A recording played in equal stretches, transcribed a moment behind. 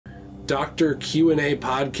Dr. Q&A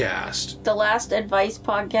podcast. The last advice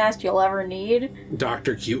podcast you'll ever need.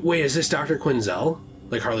 Dr. Q... Wait, is this Dr. Quinzel?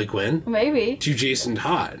 Like Harley Quinn? Maybe. To Jason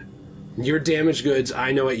Todd. You're damaged goods.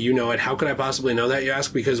 I know it. You know it. How could I possibly know that, you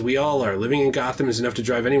ask? Because we all are. Living in Gotham is enough to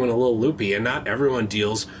drive anyone a little loopy, and not everyone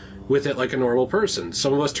deals with it like a normal person.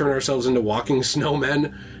 Some of us turn ourselves into walking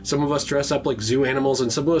snowmen, some of us dress up like zoo animals,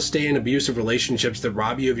 and some of us stay in abusive relationships that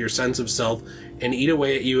rob you of your sense of self and eat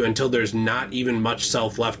away at you until there's not even much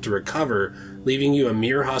self left to recover, leaving you a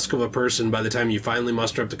mere husk of a person by the time you finally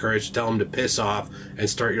muster up the courage to tell them to piss off and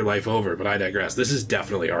start your life over. But I digress. This is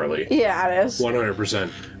definitely Harley. Yeah, it is.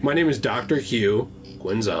 100%. My name is Dr. Q,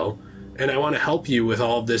 Quinzel, and I want to help you with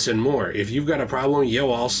all of this and more. If you've got a problem,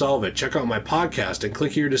 I'll solve it. Check out my podcast and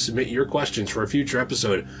click here to submit your questions for a future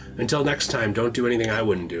episode. Until next time, don't do anything I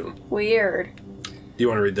wouldn't do. Weird. Do you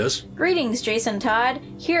want to read this? Greetings, Jason Todd.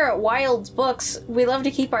 Here at Wild's Books, we love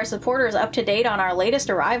to keep our supporters up to date on our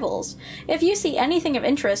latest arrivals. If you see anything of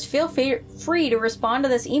interest, feel free to respond to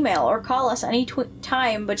this email or call us any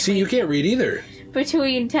time between... See, you can't read either.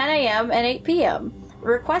 Between 10 a.m. and 8 p.m.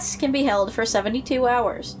 Requests can be held for 72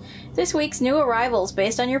 hours. This week's new arrivals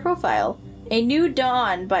based on your profile. A New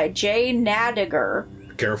Dawn by Jay Nadiger.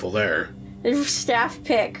 Careful there. Staff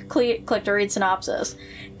pick. Click to read synopsis.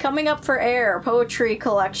 Coming Up for Air, Poetry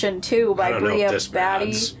Collection 2 by Bria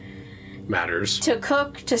Batty. Matters. To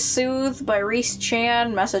Cook, to Soothe by Reese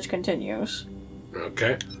Chan. Message continues.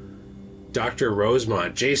 Okay. Dr.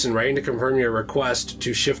 Rosemont. Jason, writing to confirm your request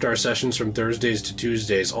to shift our sessions from Thursdays to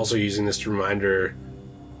Tuesdays. Also using this reminder,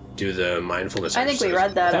 do the mindfulness I think we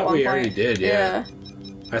read that at one point. we already did, yeah.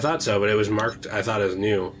 I thought so, but it was marked, I thought, as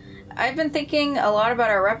new. I've been thinking a lot about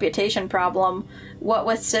our reputation problem, what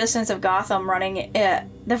with citizens of Gotham running at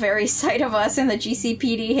the very sight of us and the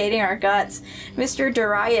GCPD hating our guts. Mr.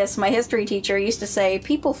 Darius, my history teacher, used to say,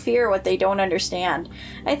 people fear what they don't understand.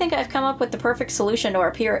 I think I've come up with the perfect solution to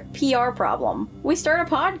our PR problem. We start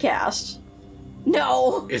a podcast.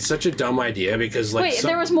 No! It's such a dumb idea because, like... Wait,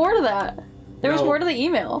 there was more to that. There was more to the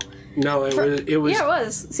email. No, it was... Yeah, it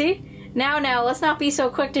was. See? Now, let's not be so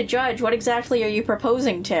quick to judge. What exactly are you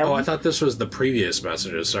proposing, Tim? Oh, I thought this was the previous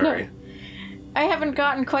messages, sorry. No. I haven't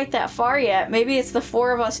gotten quite that far yet. Maybe it's the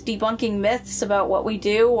four of us debunking myths about what we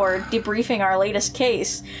do or debriefing our latest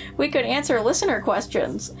case. We could answer listener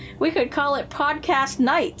questions. We could call it Podcast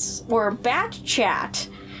Nights or Bat Chat.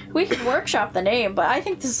 We could workshop the name, but I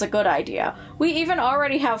think this is a good idea. We even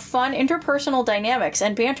already have fun interpersonal dynamics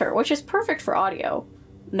and banter, which is perfect for audio.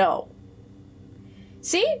 No.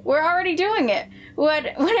 See? We're already doing it.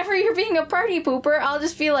 Whenever you're being a party pooper, I'll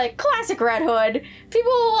just be like, classic Red Hood.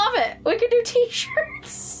 People will love it. We could do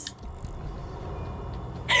t-shirts.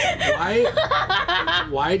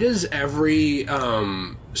 Why does every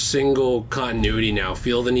single continuity now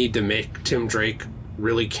feel the need to make Tim Drake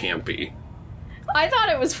really campy? I thought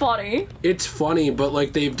it was funny. It's funny, but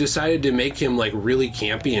like they've decided to make him like really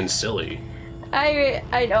campy and silly.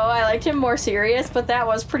 I know, I liked him more serious, but that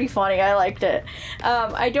was pretty funny. I liked it.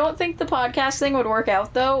 I don't think the podcast thing would work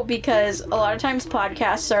out, though, because a lot of times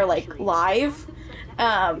podcasts are, like, live,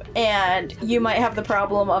 and you might have the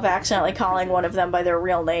problem of accidentally calling one of them by their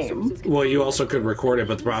real name. Well, you also could record it,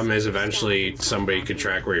 but the problem is eventually somebody could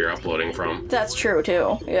track where you're uploading from. That's true,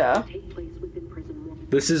 too. Yeah.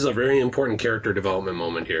 This is a very important character development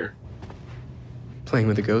moment here. Playing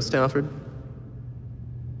with a ghost, Alfred?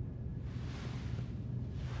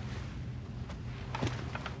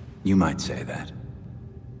 You might say that.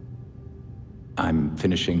 I'm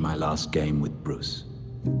finishing my last game with Bruce.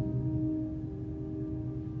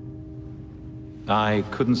 I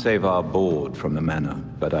couldn't save our board from the manor,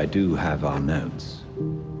 but I do have our notes.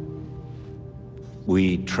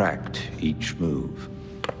 We tracked each move.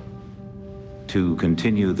 To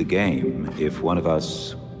continue the game if one of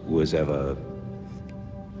us was ever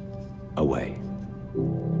away.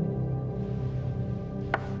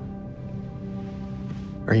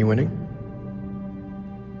 Are you winning?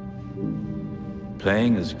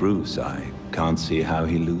 Playing as Bruce, I can't see how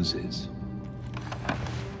he loses.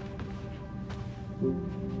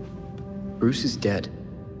 Bruce is dead.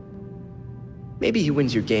 Maybe he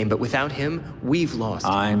wins your game, but without him, we've lost.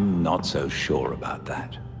 I'm not so sure about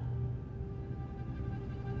that.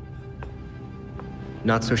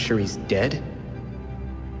 Not so sure he's dead?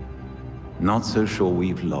 Not so sure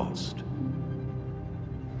we've lost.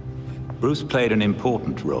 Bruce played an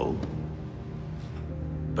important role,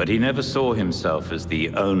 but he never saw himself as the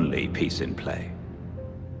only piece in play.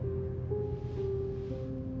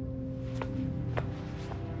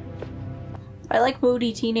 I like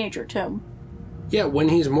moody teenager Tim. Yeah, when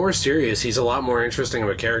he's more serious, he's a lot more interesting of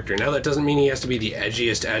a character. Now, that doesn't mean he has to be the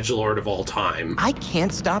edgiest edgelord of all time. I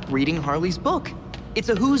can't stop reading Harley's book. It's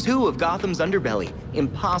a who's who of Gotham's underbelly.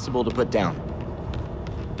 Impossible to put down.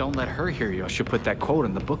 Don't let her hear you. She'll put that quote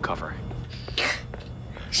on the book cover.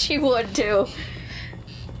 She would, too.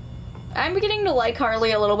 I'm beginning to like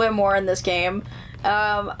Harley a little bit more in this game.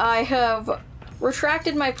 I have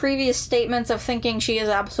retracted my previous statements of thinking she is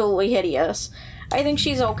absolutely hideous. I think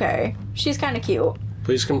she's okay. She's kind of cute.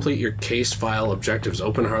 Please complete your case file objectives.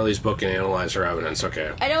 Open Harley's book and analyze her evidence.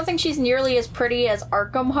 Okay. I don't think she's nearly as pretty as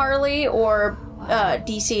Arkham Harley or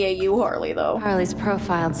DCAU Harley, though. Harley's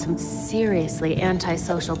profiled some seriously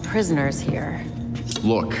antisocial prisoners here.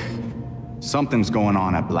 Look, something's going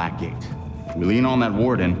on at Blackgate. We lean on that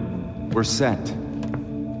warden, we're set.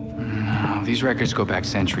 No, these records go back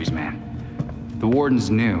centuries, man. The warden's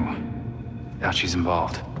new. Now she's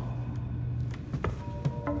involved.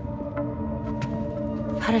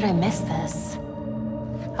 How did I miss this?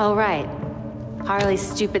 Oh, right. Harley's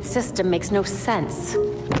stupid system makes no sense.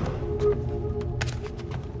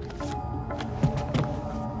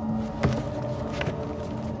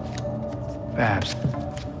 Babs.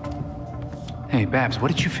 Hey, Babs,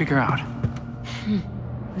 what did you figure out?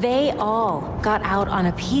 They all got out on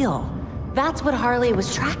appeal. That's what Harley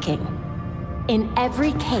was tracking. In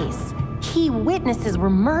every case, key witnesses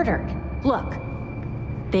were murdered. Look,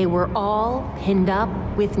 they were all pinned up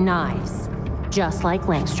with knives, just like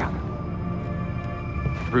Langstrom.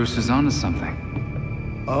 Bruce is onto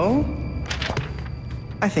something. Oh?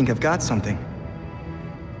 I think I've got something.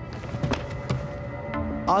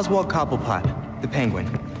 Oswald Cobblepot, the Penguin.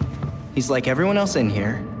 He's like everyone else in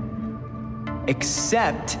here,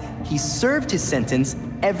 except he served his sentence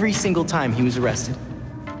every single time he was arrested.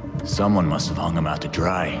 Someone must have hung him out to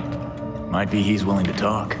dry. Might be he's willing to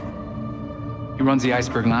talk. He runs the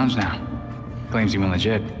Iceberg Lounge now. Claims he went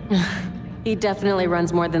legit. He definitely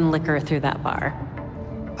runs more than liquor through that bar.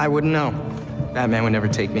 I wouldn't know. That man would never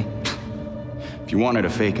take me. If you wanted a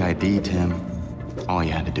fake ID, Tim, all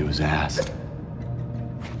you had to do was ask.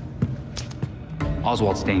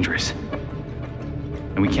 Oswald's dangerous.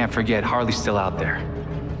 And we can't forget Harley's still out there.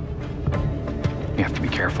 We have to be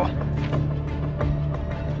careful.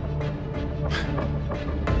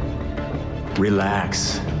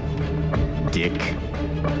 Relax, Dick.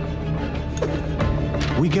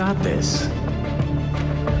 We got this.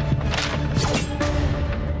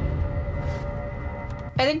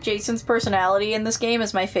 I think Jason's personality in this game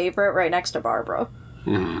is my favorite, right next to Barbara.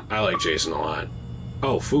 I like Jason a lot.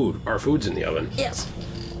 Oh, food. Our food's in the oven. Yes.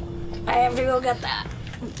 I have to go get that.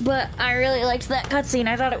 But I really liked that cutscene.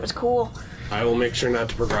 I thought it was cool. I will make sure not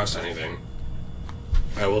to progress anything.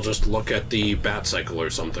 I will just look at the bat cycle or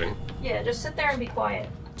something. Yeah, just sit there and be quiet.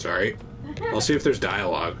 Sorry. I'll see if there's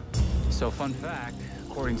dialogue. So, fun fact,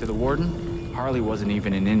 according to the warden, Harley wasn't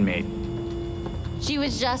even an inmate. She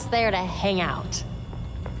was just there to hang out.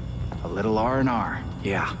 A little R&R,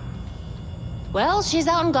 yeah. Well, she's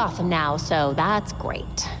out in Gotham now, so that's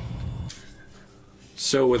great.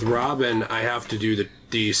 So with Robin, I have to do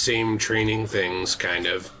the same training things, kind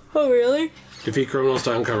of. Oh, really? Defeat criminals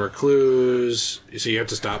to uncover clues. So you have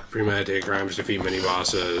to stop premeditated crimes, defeat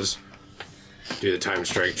mini-bosses. Do the time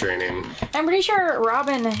strike training. I'm pretty sure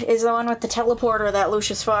Robin is the one with the teleporter that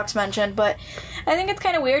Lucius Fox mentioned, but I think it's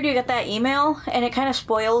kind of weird you get that email, and it kind of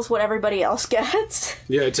spoils what everybody else gets.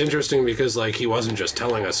 Yeah, it's interesting because, like, he wasn't just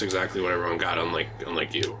telling us exactly what everyone got,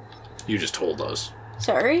 unlike you. You just told us.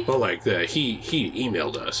 Sorry? Well, like, he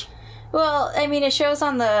emailed us. Well, I mean, it shows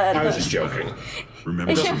on the... I was just joking.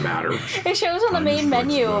 Remember, It doesn't matter. It shows on the main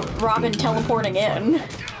menu Robin teleporting in.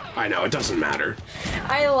 I know, it doesn't matter.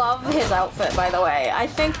 I love his outfit, by the way. I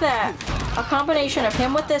think that a combination of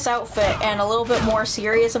him with this outfit and a little bit more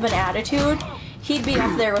serious of an attitude, he'd be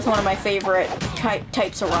up there with one of my favorite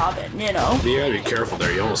types of Robin, you know? You gotta be careful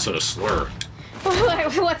there, you almost said a slur.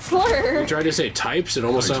 What slur? You tried to say types, it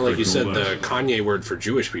almost sounded like you said the Kanye word for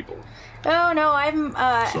Jewish people. Oh, no, I'm,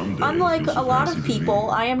 unlike a lot of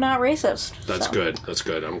people, I am not racist. That's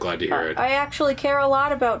good, I'm glad to hear it. I actually care a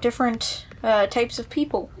lot about different types of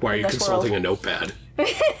people. Why are you consulting a notepad? Why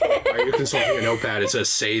are you consulting a notepad? It says,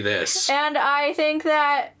 say this. And I think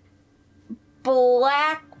that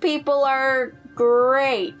black people are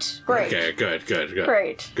great. Great. Okay, good.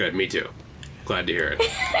 Great. Good, me too. Glad to hear it.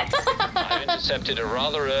 I've intercepted a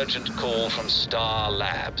rather urgent call from Star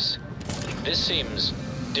Labs. This seems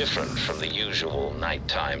different from the usual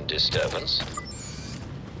nighttime disturbance.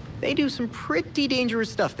 They do some pretty dangerous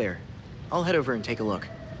stuff there. I'll head over and take a look.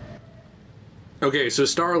 Okay, so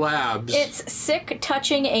Star Labs... It's sick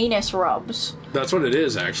touching anus rubs. That's what it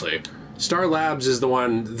is, actually. Star Labs is the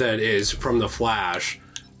one that is from The Flash.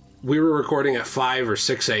 We were recording at 5 or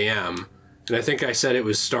 6 a.m., and I think I said it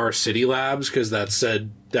was Star City Labs, because that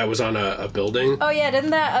said that was on a building. Oh yeah,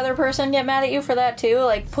 didn't that other person get mad at you for that too?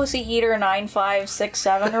 Like Pussy Eater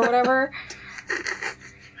 9567 or whatever?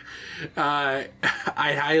 I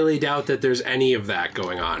highly doubt that there's any of that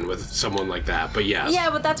going on with someone like that, but yes. Yeah,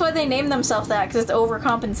 but that's why they name themselves that, because it's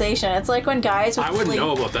overcompensation. It's like when guys with I wouldn't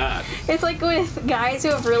know about that. It's like with guys who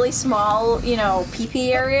have really small, you know,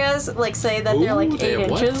 pee-pee areas, like say that they're like 8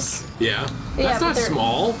 inches. Yeah. That's not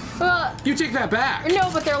small. Well, you take that back. No,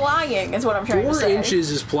 but they're lying, is what I'm trying to 4 say. inches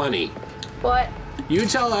is plenty. What? You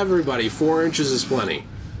tell everybody 4 inches is plenty.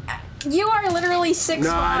 You are literally 6'5".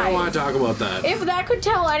 No, I don't want to talk about that. If that could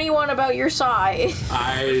tell anyone about your size.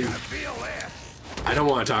 I don't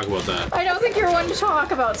want to talk about that. I don't think you're one to talk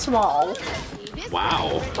about small.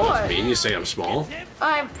 Wow. What? Mean you say I'm small?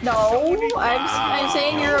 I'm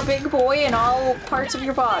saying you're a big boy in all parts of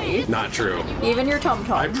your body. Not true. Even your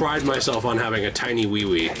tum-tum. I pride myself on having a tiny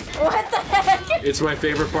wee-wee. What the heck? It's my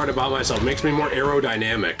favorite part about myself. It makes me more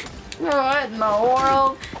aerodynamic. What in the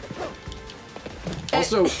world?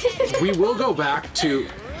 Also, we will go back to...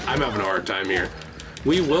 I'm having a hard time here.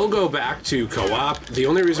 We will go back to co-op. The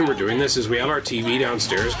only reason we're doing this is we have our TV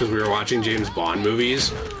downstairs because we were watching James Bond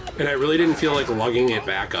movies, and I really didn't feel like lugging it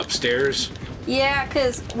back upstairs. Yeah,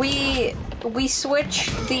 because we switch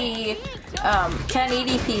the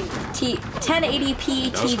 1080p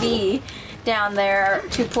TV cool. down there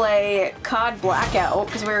to play COD Blackout,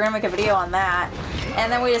 because we were going to make a video on that. And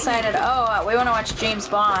then we decided, we want to watch James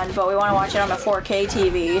Bond, but we want to watch it on the 4K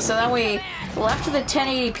TV. So then we left the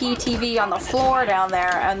 1080p TV on the floor down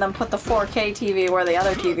there and then put the 4K TV where the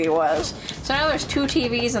other TV was. So now there's 2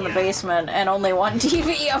 TVs in the basement and only 1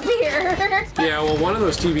 TV up here. Yeah, well, one of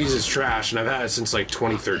those TVs is trash, and I've had it since like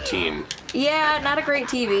 2013. Yeah, not a great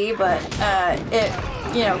TV, but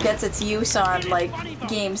it, you know, gets its use on like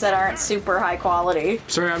games that aren't super high quality.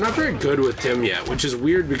 Sorry, I'm not very good with Tim yet, which is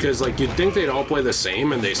weird because like you'd think they'd all play the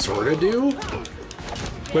same, and they sort of do.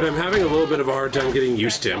 But I'm having a little bit of a hard time getting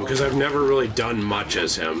used to him because I've never really done much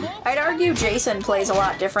as him. I'd argue Jason plays a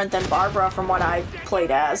lot different than Barbara from what I've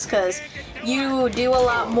played as, because you do a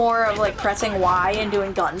lot more of like pressing Y and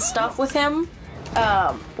doing gun stuff with him.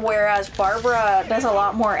 Whereas Barbara does a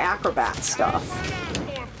lot more acrobat stuff.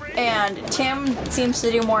 And Tim seems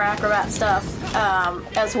to do more acrobat stuff,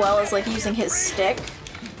 as well as like using his stick.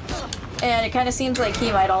 And it kind of seems like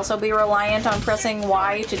he might also be reliant on pressing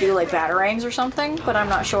Y to do like batarangs or something, but I'm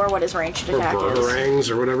not sure what his ranged attack is. Or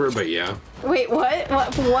birdarangs or whatever, but yeah. Wait, what?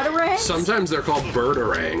 What arangs? Sometimes they're called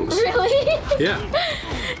birdarangs. Really? Yeah.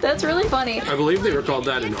 That's really funny. I believe they were called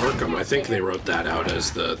that in Arkham. I think they wrote that out as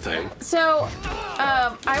the thing. So,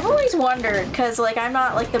 I've always wondered, because like I'm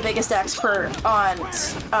not like the biggest expert on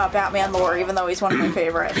Batman lore, even though he's one of my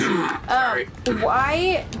favorites.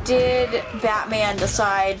 Why did Batman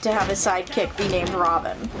decide to have his sidekick be named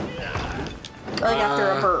Robin? Like after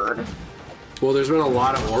a bird. Well, there's been a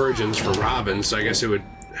lot of origins for Robin, so I guess it would...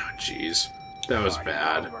 Oh, jeez. That was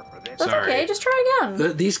bad. That's Sorry. okay, just try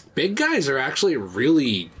again. These big guys are actually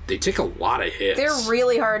really... They take a lot of hits. They're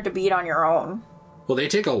really hard to beat on your own. Well, they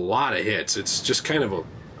take a lot of hits. It's just kind of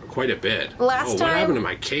quite a bit. Last time... What happened to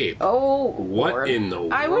my cape? Oh, what Lord. In the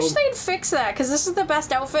world? I wish they'd fix that, because this is the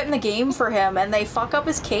best outfit in the game for him, and they fuck up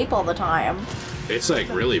his cape all the time. It's, like,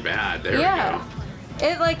 really bad. There we go.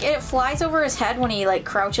 It flies over his head when he, like,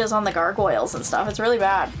 crouches on the gargoyles and stuff. It's really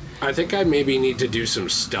bad. I think I maybe need to do some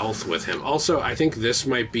stealth with him. Also, I think this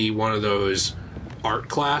might be one of those art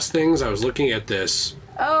class things. I was looking at this.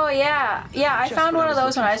 Oh, yeah. Yeah, I found one of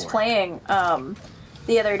those when I was playing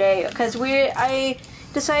the other day. Because I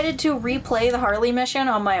decided to replay the Harley mission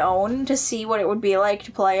on my own to see what it would be like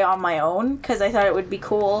to play on my own. Because I thought it would be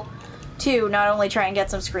cool to not only try and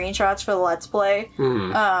get some screenshots for the Let's Play,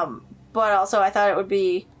 but also I thought it would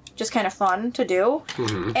be just kind of fun to do.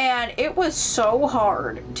 And it was so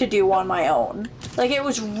hard to do on my own. Like, it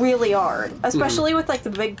was really hard. Especially with, like,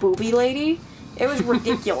 the big booby lady. It was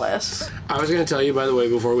ridiculous. I was going to tell you, by the way,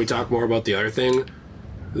 before we talk more about the other thing,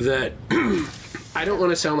 that I don't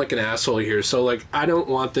want to sound like an asshole here, so, like, I don't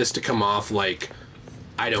want this to come off like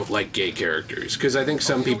I don't like gay characters. Because I think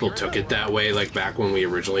some people took it that way, like, back when we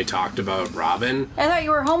originally talked about Robin. I thought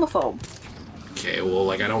you were a homophobe. Okay, well,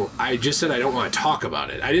 like, I just said I don't want to talk about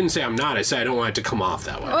it. I didn't say I'm not. I said I don't want it to come off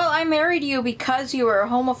that way. Well, I married you because you were a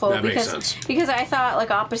homophobe. That makes sense. Because I thought, like,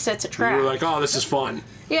 opposites attract. You were like, oh, this is fun.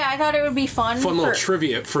 Yeah, I thought it would be fun. Fun little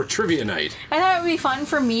trivia for trivia night. I thought it would be fun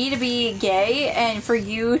for me to be gay and for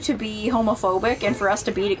you to be homophobic and for us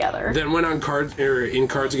to be together. Then when in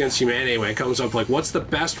Cards Against Humanity, when it comes up, like, what's the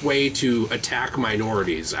best way to attack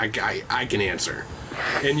minorities? I can answer.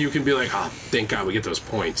 And you can be like, oh, thank God we get those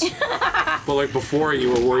points. But, like, before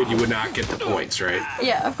you were worried you would not get the points, right?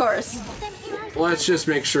 Yeah, of course. Let's just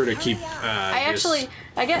make sure to keep... I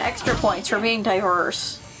get extra points for being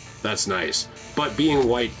diverse. That's nice. But being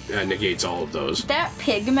white negates all of those. That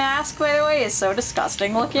pig mask, by the way, is so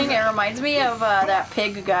disgusting looking. It reminds me of that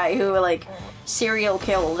pig guy who, like, serial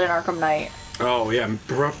killed in Arkham Knight. Oh, yeah,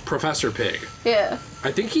 Professor Pig. Yeah.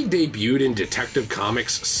 I think he debuted in Detective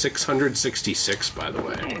Comics 666, by the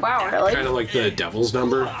way. Wow, really? Kind of like the Devil's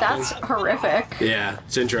Number. That's horrific. Yeah,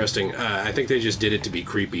 it's interesting. I think they just did it to be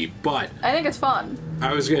creepy, but... I think it's fun.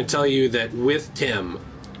 I was going to tell you that with Tim,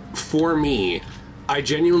 for me, I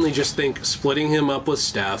genuinely just think splitting him up with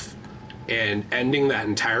Steph and ending that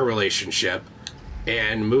entire relationship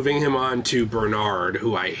and moving him on to Bernard,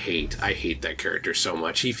 who I hate. I hate that character so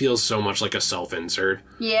much. He feels so much like a self-insert.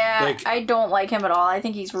 Yeah, like, I don't like him at all. I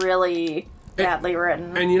think he's really badly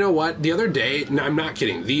written. And you know what? The other day, no, I'm not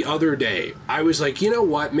kidding, the other day, I was like, you know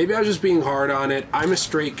what? Maybe I was just being hard on it. I'm a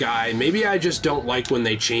straight guy. Maybe I just don't like when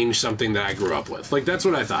they change something that I grew up with. Like, that's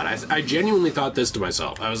what I thought. I genuinely thought this to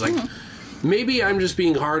myself. I was like, maybe I'm just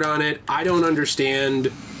being hard on it. I don't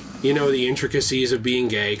understand... you know, the intricacies of being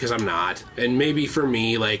gay, because I'm not. And maybe for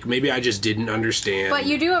me, like, maybe I just didn't understand. But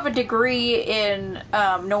you do have a degree in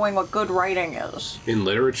knowing what good writing is. In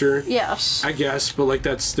literature? Yes. I guess, but, like,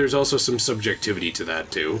 there's also some subjectivity to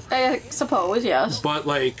that, too. I suppose, yes. But,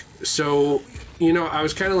 like, so, you know, I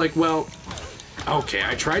was kind of like, well... okay,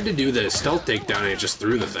 I tried to do the stealth takedown and it just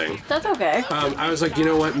threw the thing. That's okay. I was like, you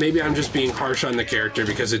know what? Maybe I'm just being harsh on the character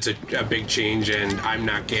because it's a big change and I'm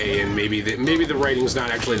not gay and maybe the writing's not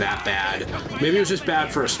actually that bad. Maybe it was just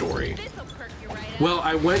bad for a story. Well,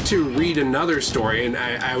 I went to read another story and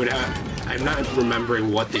I'm not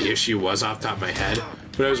remembering what the issue was off the top of my head,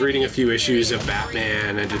 but I was reading a few issues of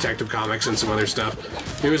Batman and Detective Comics and some other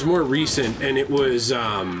stuff. It was more recent and it was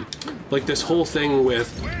like this whole thing with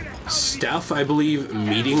Steph, I believe,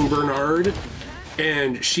 meeting Bernard,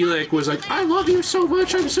 and she like was like, I love you so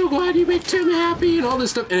much, I'm so glad you make Tim happy and all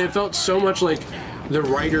this stuff, and it felt so much like the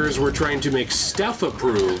writers were trying to make Steph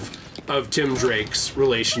approve of Tim Drake's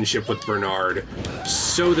relationship with Bernard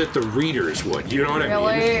so that the readers would, you know what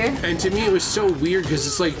I mean? And to me it was so weird because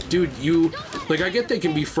it's like, dude, you, like, I get they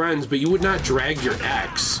can be friends, but you would not drag your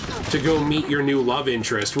ex to go meet your new love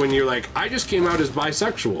interest when you're like, I just came out as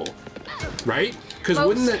bisexual, right? Because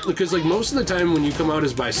wouldn't that, because like most of the time when you come out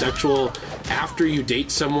as bisexual after you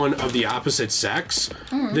date someone of the opposite sex,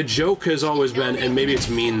 the joke has always been, and maybe it's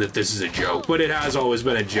mean that this is a joke, but it has always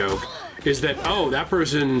been a joke, is that, oh, that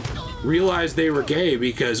person realized they were gay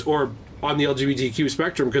because, or on the LGBTQ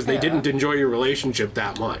spectrum, because they didn't enjoy your relationship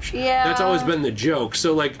that much. Yeah. That's always been the joke.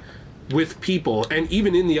 So like with people, and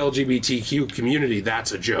even in the LGBTQ community,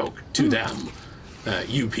 that's a joke to them,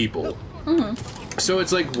 you people. So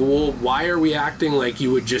it's like, well, why are we acting like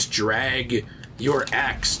you would just drag your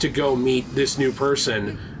ex to go meet this new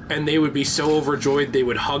person and they would be so overjoyed they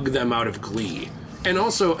would hug them out of glee? And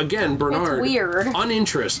also, again, Bernard, it's weird.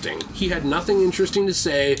 Uninteresting. He had nothing interesting to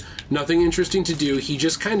say, nothing interesting to do. He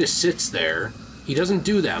just kind of sits there. He doesn't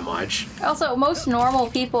do that much. Also, most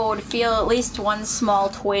normal people would feel at least one small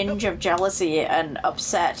twinge of jealousy and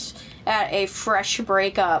upset at a fresh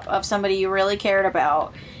breakup of somebody you really cared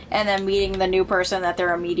about, and then meeting the new person that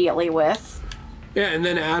they're immediately with. Yeah, and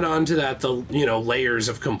then add on to that the, you know, layers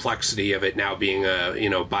of complexity of it now being a, you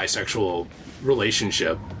know, bisexual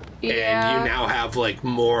relationship. Yeah. And you now have, like,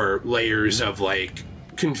 more layers of, like,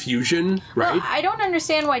 confusion, right? Well, I don't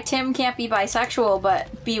understand why Tim can't be bisexual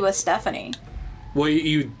but be with Stephanie. Well,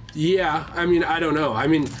 yeah, I mean, I don't know. I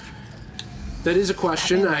mean, that is a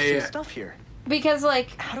question. Stuff here. Because,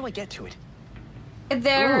 like... how do I get to it?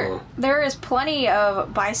 There is plenty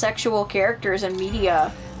of bisexual characters in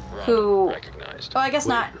media who... recognized. Well, I guess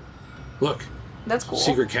not. Look. That's cool.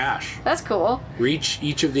 Secret cache. That's cool. Reach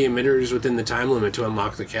each of the emitters within the time limit to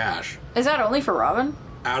unlock the cache. Is that only for Robin?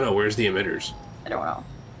 I don't know. Where's the emitters? I don't know.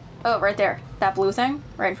 Oh, right there. That blue thing?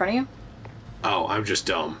 Right in front of you? Oh, I'm just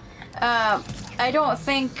dumb. I don't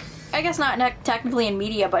think... I guess not technically in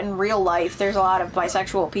media, but in real life, there's a lot of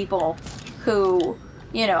bisexual people who,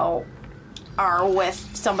 you know, are with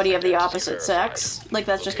somebody of the opposite sex. Like,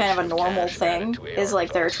 that's just kind of a normal thing, is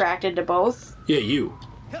like they're attracted to both. Yeah, you.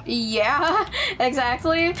 Yeah,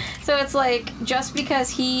 exactly. So it's like, just because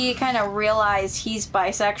he kind of realized he's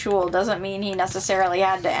bisexual doesn't mean he necessarily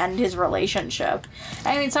had to end his relationship.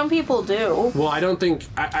 I mean, some people do. Well, I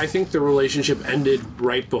think the relationship ended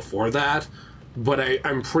right before that, but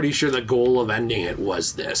I'm pretty sure the goal of ending it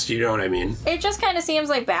was this. You know what I mean? It just kind of seems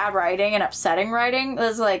like bad writing and upsetting writing.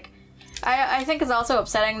 It's like, I think it's also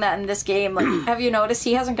upsetting that in this game, like, have you noticed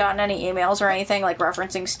he hasn't gotten any emails or anything, like,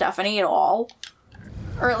 referencing Stephanie at all?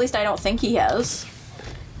 Or at least I don't think he has.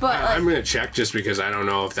 But I'm gonna check just because I don't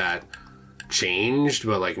know if that changed,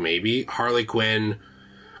 but like maybe. Harley Quinn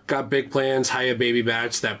got big plans. Hiya Baby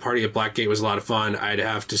Bats. That party at Blackgate was a lot of fun. I'd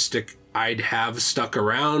have stuck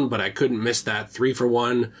around, but I couldn't miss that 3 for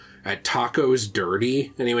 1 at Tacos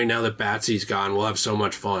Dirty. Anyway, now that Batsy's gone, we'll have so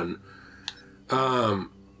much fun.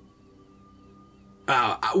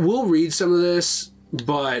 We'll read some of this,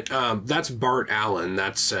 but that's Bart Allen.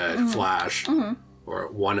 That's Flash. Mm-hmm. Or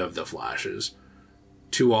one of the Flashes.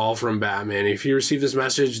 To all from Batman. If you receive this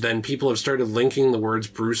message, then people have started linking the words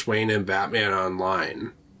Bruce Wayne and Batman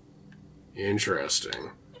online.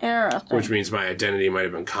 Interesting. Which means my identity might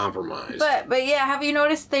have been compromised. But yeah, have you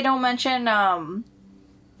noticed they don't mention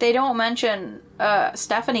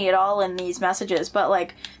Stephanie at all in these messages, but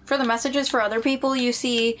like for the messages for other people you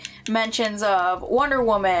see mentions of Wonder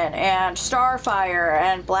Woman and Starfire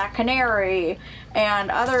and Black Canary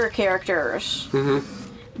and other characters.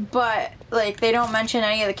 Mm-hmm. But like they don't mention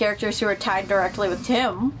any of the characters who are tied directly with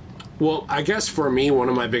Tim. Well, I guess for me one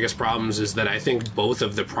of my biggest problems is that I think both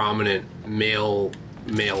of the prominent male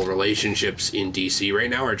relationships in DC right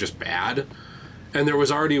now are just bad. And there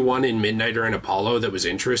was already one in Midnighter and Apollo that was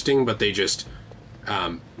interesting, but they just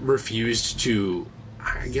refused to...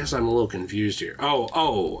 I guess I'm a little confused here.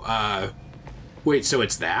 Wait, so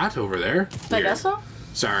it's that over there? I guess so.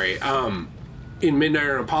 Sorry. In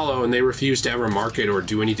Midnighter and Apollo, and they refused to ever market or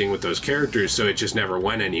do anything with those characters, so it just never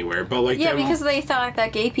went anywhere. But like, yeah, because they thought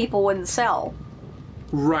that gay people wouldn't sell.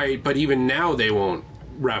 Right, but even now they won't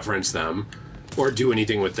reference them or do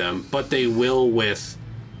anything with them, but they will with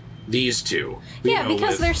these two. Yeah,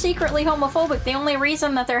 because they're secretly homophobic. The only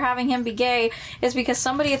reason that they're having him be gay is because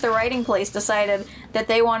somebody at the writing place decided that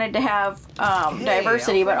they wanted to have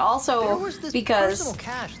diversity, but also because... personal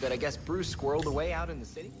cache that I guess Bruce squirreled away out in the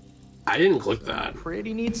city. I didn't click that.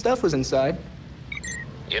 Pretty neat stuff was inside.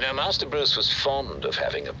 You know, Master Bruce was fond of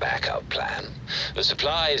having a backup plan. The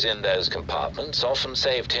supplies in those compartments often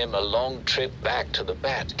saved him a long trip back to the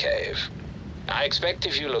Batcave. I expect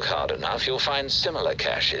if you look hard enough, you'll find similar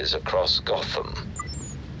caches across Gotham.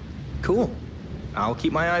 Cool. I'll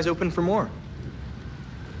keep my eyes open for more.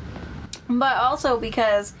 But also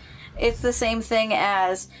because it's the same thing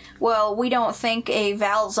as, well, we don't think a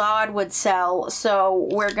Val Zod would sell, so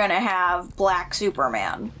we're gonna have Black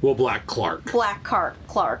Superman. Well, Black Clark. Black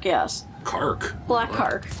Clark, yes. Clark? Black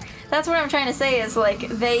Clark. That's what I'm trying to say is, like,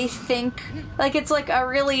 they think, like, it's, like, a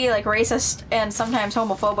really, like, racist and sometimes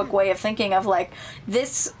homophobic way of thinking of, like,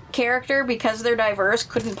 this character, because they're diverse,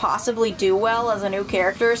 couldn't possibly do well as a new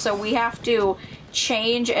character, so we have to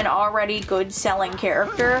change an already good-selling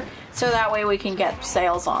character so that way we can get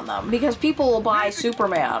sales on them. Because people will buy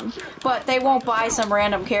Superman, but they won't buy some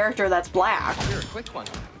random character that's black.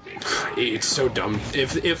 It's so dumb.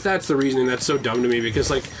 If that's the reasoning, that's so dumb to me, because,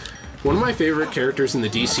 like, one of my favorite characters in the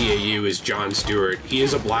DCAU is Jon Stewart. He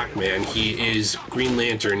is a black man. He is Green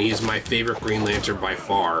Lantern. He is my favorite Green Lantern by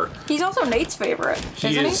far. He's also Nate's favorite,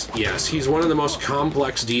 isn't he? Yes, he's one of the most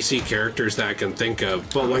complex DC characters that I can think of,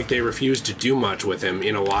 but, like, they refuse to do much with him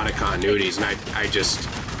in a lot of continuities, and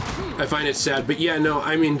I find it sad. But yeah, no,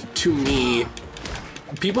 I mean, to me,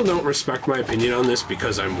 people don't respect my opinion on this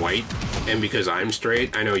because I'm white and because I'm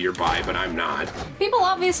straight. I know you're bi, but I'm not. People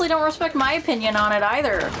obviously don't respect my opinion on it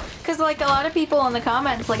either. Because, like, a lot of people in the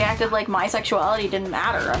comments, like, acted like my sexuality didn't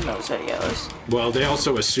matter in those videos. Well, they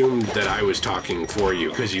also assumed that I was talking for you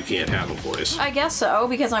because you can't have a voice. I guess so,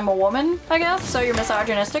 because I'm a woman, I guess. So you're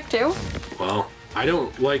misogynistic, too? Well, I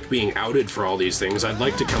don't like being outed for all these things. I'd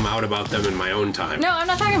like to come out about them in my own time. No, I'm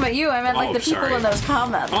not talking about you. I meant, like, the people in those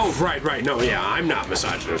comments. Oh, right. No, yeah, I'm not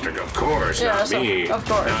misogynistic. Of course, yeah, not me. Of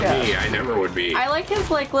course, not me. I never would be. I like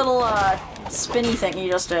his, like, little, spinny thing he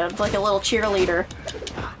just did. Like a little cheerleader.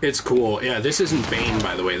 It's cool. Yeah, this isn't Bane,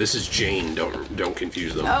 by the way. This is Jane. Don't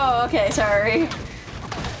confuse them. Oh, okay, sorry.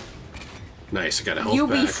 Nice, I got a health You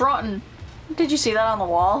back. be frontin'. Did you see that on the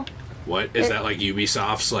wall? What? Is that like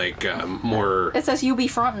Ubisoft's, like, more... It says you be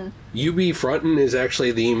frontin'. You be frontin' is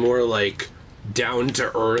actually the more, like,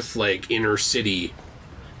 down-to-earth, like, inner-city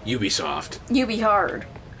Ubisoft. You be hard.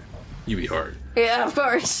 you'd be hard. Yeah, of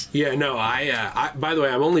course. Yeah, no, I by the way,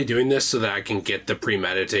 I'm only doing this so that I can get the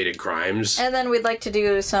premeditated crimes. And then we'd like to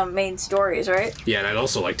do some main stories, right? Yeah, and I'd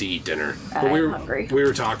also like to eat dinner. But I'm hungry. We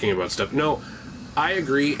were talking about stuff. No, I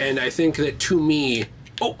agree, and I think that to me...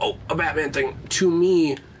 Oh, a Batman thing. To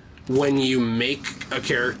me, when you make a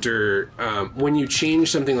character... when you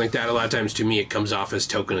change something like that, a lot of times, to me, it comes off as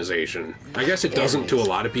tokenization. I guess it doesn't to a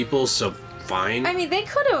lot of people, so fine. I mean, they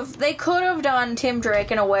could have done Tim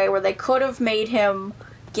Drake in a way where they could have made him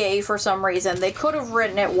gay for some reason. They could have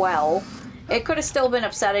written it well. It could have still been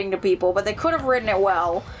upsetting to people, but they could have written it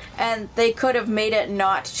well, and they could have made it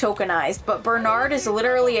not tokenized. But Bernard is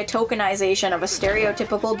literally a tokenization of a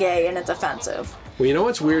stereotypical gay, and it's offensive. Well, you know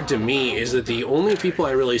what's weird to me is that the only people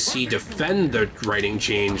I really see defend the writing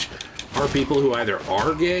change are people who either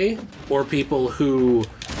are gay or people who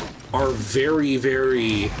are very,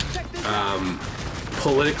 very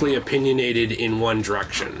politically opinionated in one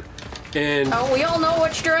direction. And oh, we all know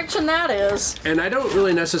which direction that is. And I don't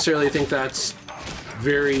really necessarily think that's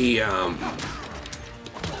very, I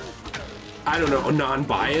don't know,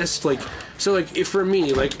 non-biased. Like, so, like, if for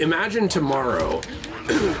me, like, imagine tomorrow,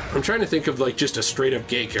 I'm trying to think of, like, just a straight-up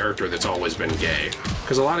gay character that's always been gay.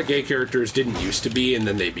 Because a lot of gay characters didn't used to be, and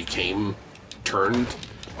then they became turned,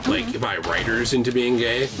 like, by writers into being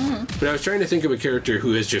gay. But I was trying to think of a character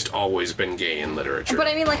who has just always been gay in literature. But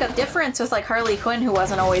I mean, like, a difference with, like, Harley Quinn, who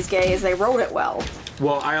wasn't always gay, is they wrote it well.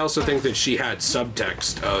 Well, I also think that she had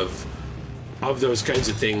subtext of those kinds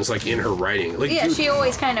of things, like, in her writing. Like, yeah, she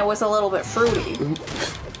always kind of was a little bit fruity.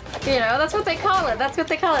 You know, that's what they call it. That's what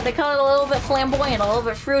they call it. They call it a little bit flamboyant, a little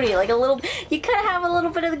bit fruity, like a little. You kind of have a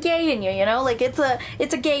little bit of the gay in you, you know, like it's a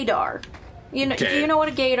gaydar. You know, do you know what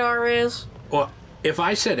a gaydar is? Well, if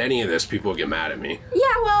I said any of this, people would get mad at me.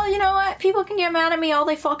 Yeah, well, you know what? People can get mad at me all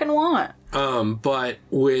they fucking want. But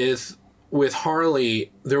with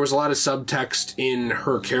Harley, there was a lot of subtext in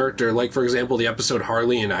her character. Like, for example, the episode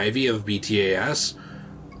Harley and Ivy of BTAS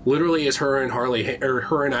literally is her and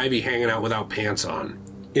Ivy hanging out without pants on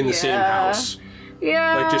in the same house.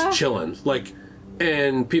 Yeah. Like, just chilling. Like,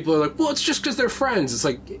 and people are like, well, it's just because they're friends. It's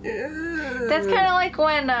like... That's kind of like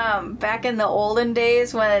when, back in the olden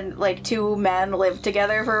days when, like, two men lived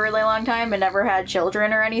together for a really long time and never had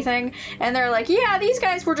children or anything. And they're like, yeah, these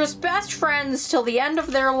guys were just best friends till the end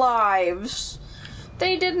of their lives.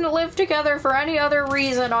 They didn't live together for any other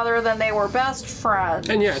reason other than they were best friends.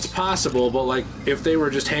 And yeah, it's possible, but, like, if they were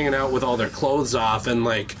just hanging out with all their clothes off and,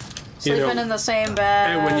 like... Sleeping in the same bed.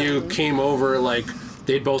 And when you came over, like,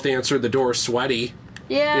 they'd both answer the door sweaty.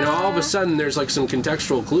 Yeah. You know, all of a sudden there's, like, some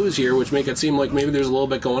contextual clues here which make it seem like maybe there's a little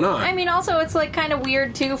bit going on. I mean, also, it's, like, kind of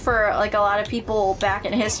weird, too, for, like, a lot of people back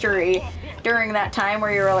in history during that time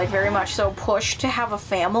where you were, like, very much so pushed to have a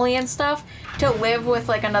family and stuff, to live with,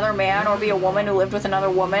 like, another man or be a woman who lived with another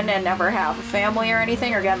woman and never have a family or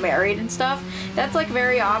anything or get married and stuff. That's, like,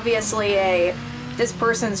 very obviously this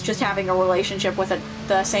person's just having a relationship with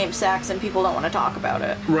the same sex and people don't want to talk about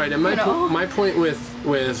it. Right, and my point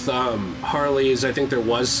with Harley is I think there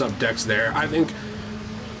was subtext there. I think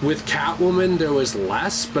with Catwoman there was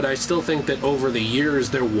less, but I still think that over the years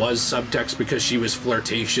there was subtext because she was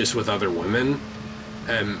flirtatious with other women.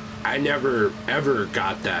 I never, ever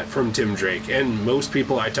got that from Tim Drake, and most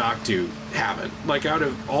people I talk to haven't. Like, out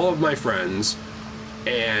of all of my friends,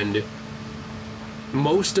 and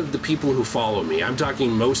most of the people who follow me, I'm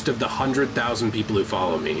talking most of the 100,000 people who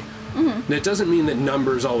follow me, and it doesn't mean that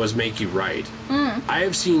numbers always make you right. I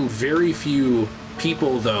have seen very few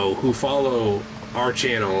people, though, who follow our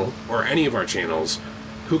channel, or any of our channels,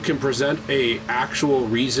 who can present a actual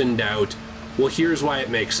reasoned out, well, here's why it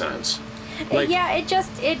makes sense. Like, yeah, it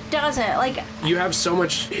doesn't. Like, you have so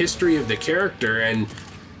much history of the character, and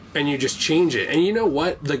you just change it. And you know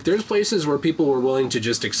what? Like, there's places where people were willing to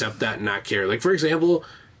just accept that and not care. Like, for example,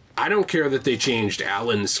 I don't care that they changed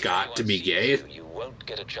Alan Scott to be gay. You won't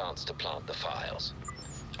get a chance to plant the files.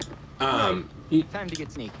 Time to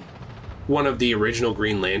get sneaky. One of the original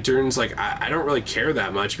Green Lanterns, like, I don't really care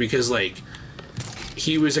that much because, like,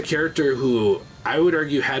 he was a character who I would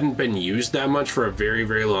argue hadn't been used that much for a very,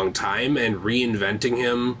 very long time, and reinventing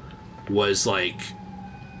him was, like,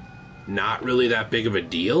 not really that big of a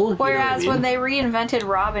deal. Whereas when they reinvented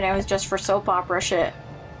Robin, it was just for soap opera shit.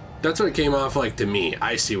 That's what it came off like to me.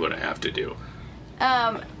 I see what I have to do.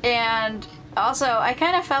 And also, I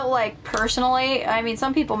kind of felt like, personally, I mean,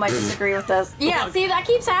 some people might disagree with this. Yeah, see, that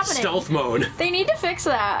keeps happening. Stealth mode. They need to fix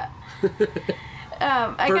that.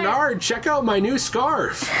 Bernard, check out my new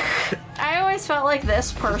scarf. I always felt like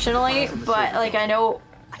this, personally, but, like, I know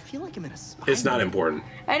feel like I'm in a spy It's not movie. important.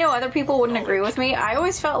 I know other people wouldn't agree with me. I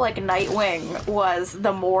always felt like Nightwing was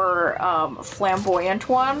the more flamboyant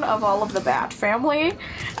one of all of the Bat family.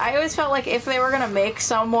 I always felt like if they were going to make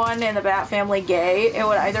someone in the Bat family gay, it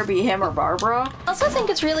would either be him or Barbara. I also think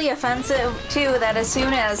it's really offensive, too, that as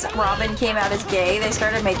soon as Robin came out as gay, they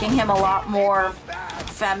started making him a lot more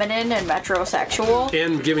feminine and metrosexual.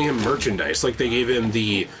 And giving him merchandise. Like, they gave him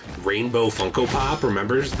the Rainbow Funko Pop,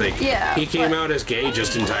 remembers? Yeah, he came out as gay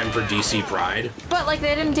just in time for DC Pride. But, like,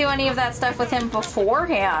 they didn't do any of that stuff with him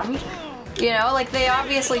beforehand. You know, like, they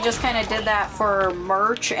obviously just kind of did that for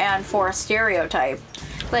merch and for a stereotype.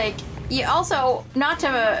 Like, you also, not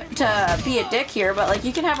to be a dick here, but, like,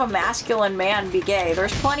 you can have a masculine man be gay.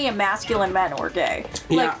 There's plenty of masculine men who are gay.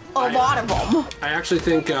 Yeah, like, a lot of them. I actually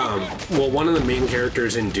think, well, one of the main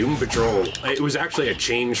characters in Doom Patrol, it was actually a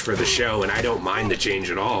change for the show, and I don't mind the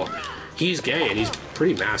change at all. He's gay, and he's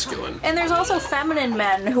pretty masculine. And there's also feminine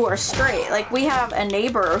men who are straight. Like, we have a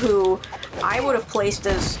neighbor who I would have placed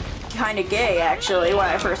as kind of gay, actually, when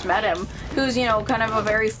I first met him, who's, you know, kind of a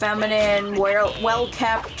very feminine,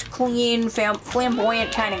 well-kept, clean,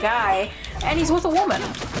 flamboyant kind of guy, and he's with a woman,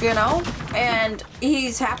 you know? And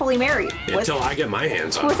he's happily married. Until I get my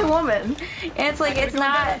hands on with him. a woman. And it's like, it's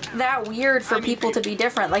not that weird for people to be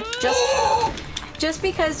different. Like, just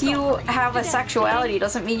because you have a sexuality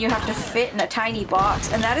doesn't mean you have to fit in a tiny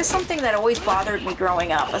box. And that is something that always bothered me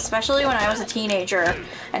growing up, especially when I was a teenager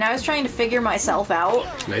and I was trying to figure myself out.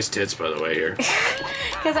 Nice tits, by the way, here.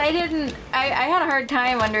 Because I had a hard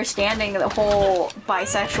time understanding the whole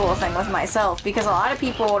bisexual thing with myself, because a lot of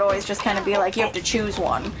people would always just kind of be like, you have to choose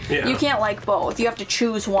one. Yeah. You can't like both. You have to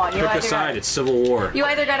choose one. Pick a side, it's Civil War. You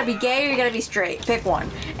either gotta be gay or you gotta be straight. Pick one.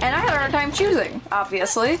 And I had a hard time choosing,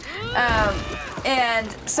 obviously. And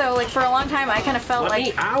so, like, for a long time, I kind of felt Let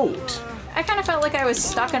me out! I kind of felt like I was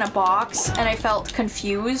stuck in a box, and I felt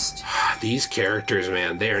confused. These characters,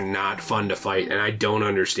 man, they are not fun to fight, and I don't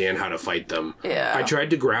understand how to fight them. Yeah. I tried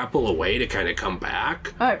to grapple away to kind of come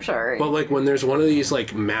back. I'm sorry. But, like, when there's one of these,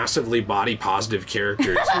 like, massively body-positive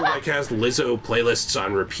characters who, like, has Lizzo playlists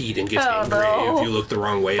on repeat and gets angry if you look the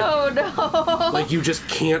wrong way. Oh, no. Like, you just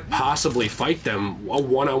can't possibly fight them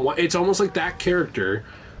one-on-one. It's almost like that character...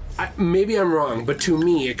 maybe I'm wrong, but to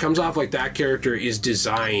me, it comes off like that character is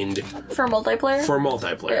designed... For multiplayer? For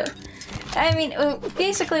multiplayer. Yeah. I mean,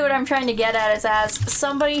 basically what I'm trying to get at is, as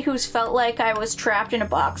somebody who's felt like I was trapped in a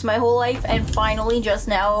box my whole life, and finally just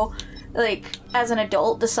now, like, as an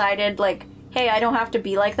adult decided, like, hey, I don't have to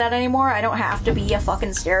be like that anymore. I don't have to be a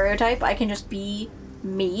fucking stereotype. I can just be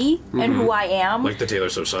me and who I am. Like the Taylor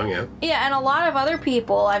Swift song, yeah. Yeah, and a lot of other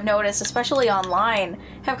people I've noticed, especially online,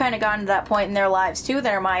 have kind of gotten to that point in their lives too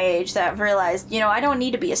that are my age, that have realized, you know, I don't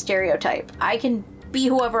need to be a stereotype. I can be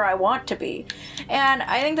whoever I want to be. And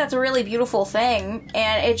I think that's a really beautiful thing,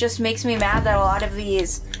 and it just makes me mad that a lot of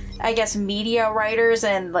these, I guess, media writers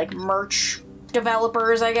and, like, merch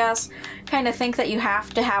developers, I guess, kind of think that you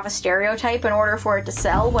have to have a stereotype in order for it to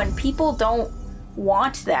sell, when people don't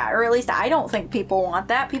want that, or at least I don't think people want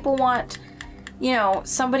that. People want, you know,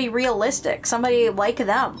 somebody realistic, somebody like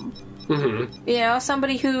them. Mm-hmm. You know,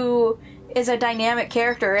 somebody who is a dynamic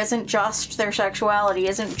character, isn't just their sexuality,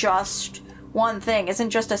 isn't just one thing, isn't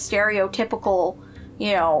just a stereotypical,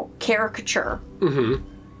 you know, caricature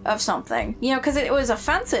of something. You know, because it was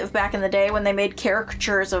offensive back in the day when they made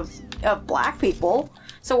caricatures of black people.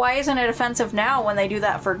 So why isn't it offensive now when they do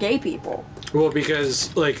that for gay people? Well,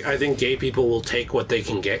 because, like, I think gay people will take what they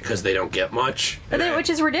can get because they don't get much. Which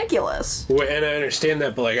is ridiculous. And I understand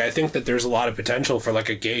that, but, like, I think that there's a lot of potential for, like,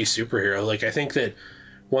 a gay superhero. Like, I think that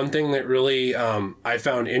one thing that really I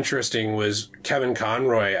found interesting was Kevin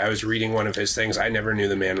Conroy. I was reading one of his things. I never knew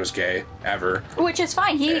the man was gay, ever. Which is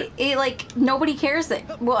fine. He like, nobody cares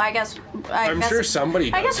that... Well, I guess sure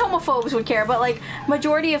somebody does. I guess homophobes would care, but, like,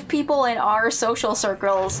 majority of people in our social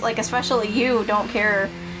circles, like, especially you, don't care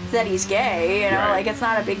that he's gay, you know? Right. Like, it's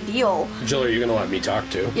not a big deal. Jill, are you going to let me talk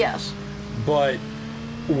too? Yes. But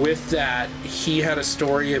with that, he had a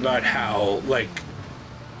story about how, like,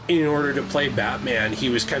 in order to play Batman, he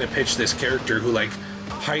was kind of pitched this character who, like,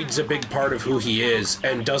 hides a big part of who he is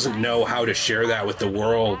and doesn't know how to share that with the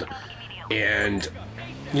world, and,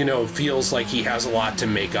 you know, feels like he has a lot to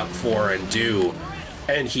make up for and do.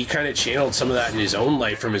 And he kind of channeled some of that in his own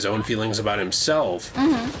life from his own feelings about himself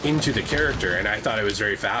into the character, and I thought it was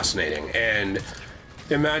very fascinating. And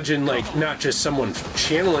imagine, like, not just someone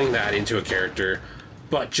channeling that into a character,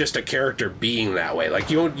 but just a character being that way. Like,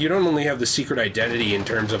 you don't only have the secret identity in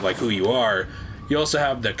terms of, like, who you are, you also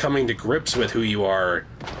have the coming to grips with who you are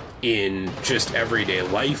in just everyday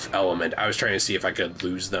life element. I was trying to see if I could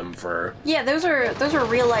lose them for... Yeah, those are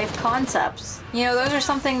real life concepts. You know, those are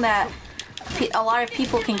something that a lot of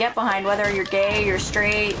people can get behind, whether you're gay, you're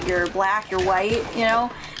straight, you're black, you're white, you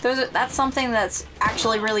know? That's something that's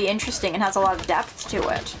actually really interesting and has a lot of depth to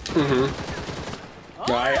it.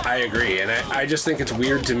 No, I agree, and I just think it's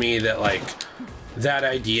weird to me that, like, that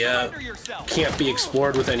idea can't be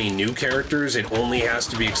explored with any new characters. It only has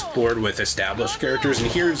to be explored with established characters,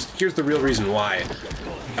 and here's the real reason why.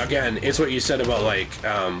 Again, it's what you said about, like,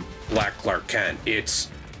 Black Clark Kent.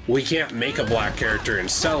 We can't make a black character and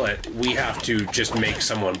sell it. We have to just make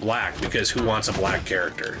someone black, because who wants a black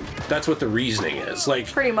character? That's what the reasoning is. Like,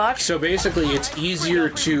 pretty much. So basically, it's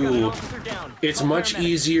much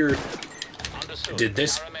easier. Did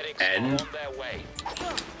this end?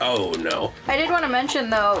 Oh no. I did want to mention,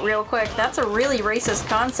 though, real quick, that's a really racist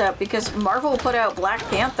concept, because Marvel put out Black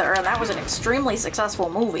Panther, and that was an extremely successful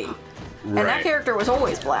movie. And that character was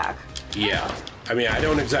always black. Yeah. I mean, I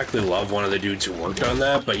don't exactly love one of the dudes who worked on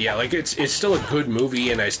that, but yeah, like, it's still a good movie,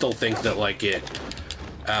 and I still think that, like, it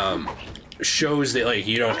shows that, like,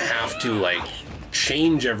 you don't have to, like,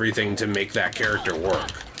 change everything to make that character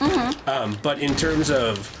work. But in terms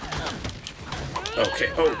of...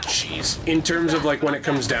 Okay, oh, jeez. In terms of, like, when it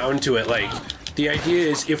comes down to it, like, the idea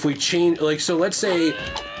is if we change... Like, so let's say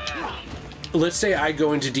I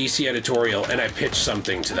go into DC Editorial and I pitch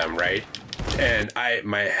something to them, right? And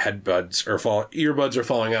my earbuds are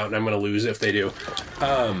falling out, and I'm going to lose if they do.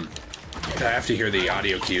 I have to hear the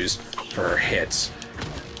audio cues for hits.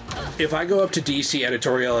 If I go up to DC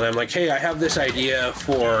Editorial and I'm like, hey, I have this idea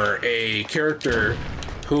for a character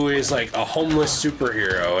who is like a homeless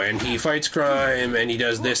superhero, and he fights crime, and he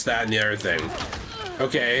does this, that, and the other thing.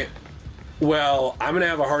 Okay, well, I'm going to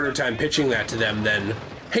have a harder time pitching that to them than,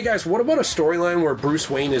 hey guys, what about a storyline where Bruce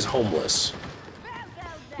Wayne is homeless?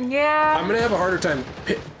 Yeah. I'm going to have a harder time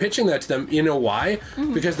pitching that to them. You know why?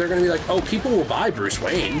 Because they're going to be like, oh, people will buy Bruce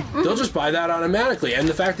Wayne. They'll just buy that automatically. And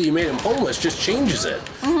the fact that you made him homeless just changes it.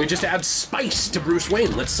 It just adds spice to Bruce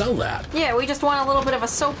Wayne. Let's sell that. Yeah, we just want a little bit of a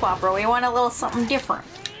soap opera. We want a little something different.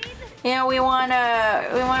 You know, we want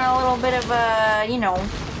a little bit of a, you know,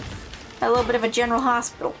 a little bit of a General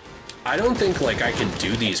Hospital. I don't think, like, I can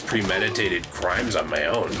do these premeditated crimes on my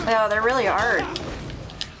own. No, they're really hard.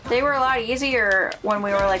 They were a lot easier when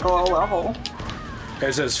we were, like, low level.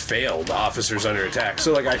 It says failed, officers under attack.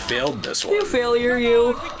 So, like, I failed this one. You failure,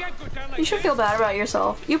 you. You should feel bad about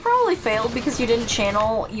yourself. You probably failed because you didn't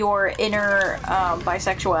channel your inner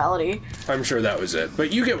bisexuality. I'm sure that was it.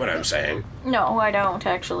 But you get what I'm saying. No, I don't,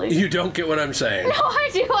 actually. You don't get what I'm saying. No, I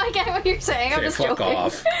do. I get what you're saying. I'm just fuck joking.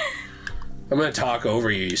 Off. I'm gonna talk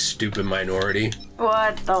over you, you stupid minority.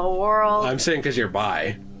 What the world? I'm saying because you're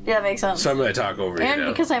bi. Yeah, that makes sense. So I'm gonna talk over you now. And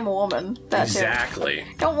because I'm a woman. That exactly.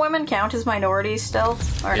 Too. Don't women count as minorities still?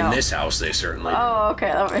 Or In no? this house, they certainly do. Oh, okay,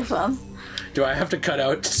 that makes sense. Do I have to cut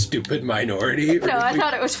out stupid minority? No, I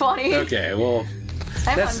thought it was funny. Okay, well...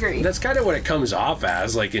 I'm hungry. That's kind of what it comes off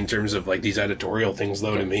as, like, in terms of, like, these editorial things,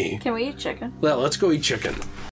 though, to me. Can we eat chicken? Well, let's go eat chicken.